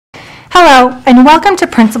Hello, and welcome to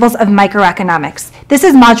Principles of Microeconomics. This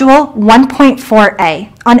is Module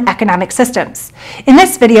 1.4a on economic systems. In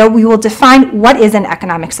this video, we will define what is an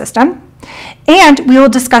economic system, and we will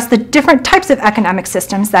discuss the different types of economic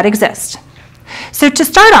systems that exist. So to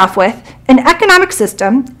start off with, an economic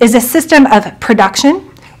system is a system of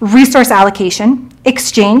production, resource allocation,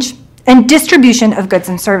 exchange, and distribution of goods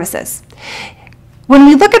and services. When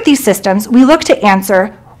we look at these systems, we look to answer,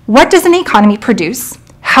 what does an economy produce?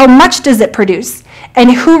 How much does it produce, and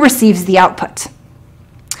who receives the output?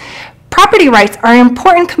 Property rights are an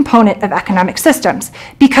important component of economic systems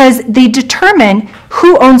because they determine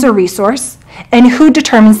who owns a resource and who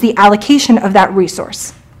determines the allocation of that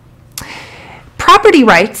resource. Property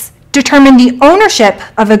rights determine the ownership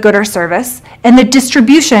of a good or service and the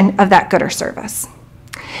distribution of that good or service.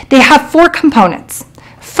 They have four components.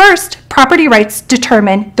 First, property rights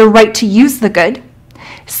determine the right to use the good.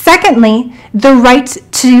 Secondly, the right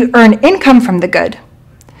to earn income from the good.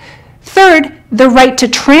 Third, the right to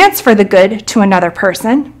transfer the good to another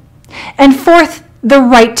person. And fourth, the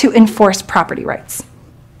right to enforce property rights.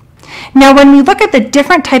 Now, when we look at the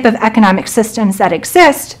different type of economic systems that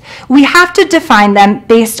exist, we have to define them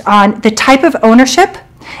based on the type of ownership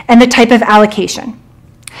and the type of allocation.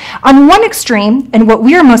 On one extreme, and what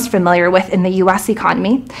we are most familiar with in the US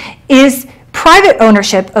economy, is private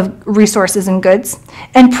ownership of resources and goods,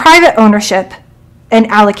 and private ownership and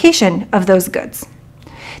allocation of those goods.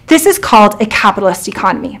 This is called a capitalist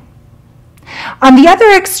economy. On the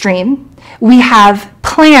other extreme, we have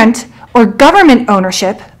planned or government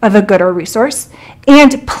ownership of a good or resource,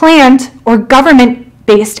 and planned or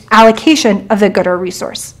government-based allocation of the good or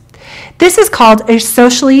resource. This is called a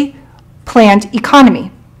socially planned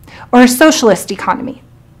economy, or a socialist economy.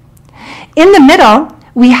 In the middle,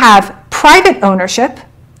 we have private ownership,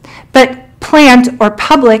 but planned or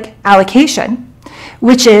public allocation,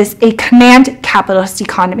 which is a command capitalist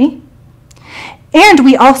economy. And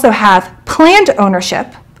we also have planned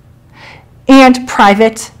ownership and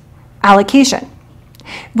private allocation,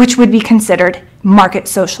 which would be considered market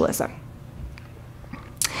socialism.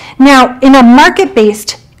 Now, in a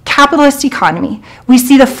market-based capitalist economy, we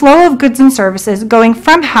see the flow of goods and services going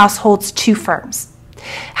from households to firms.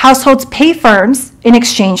 Households pay firms in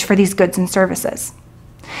exchange for these goods and services.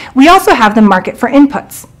 We also have the market for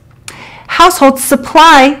inputs. Households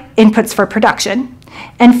supply inputs for production,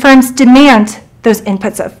 and firms demand those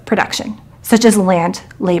inputs of production, such as land,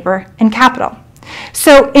 labor, and capital.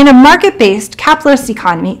 So in a market-based capitalist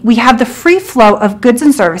economy, we have the free flow of goods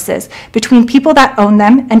and services between people that own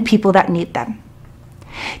them and people that need them.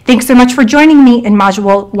 Thanks so much for joining me in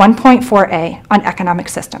Module 1.4a on economic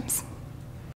systems.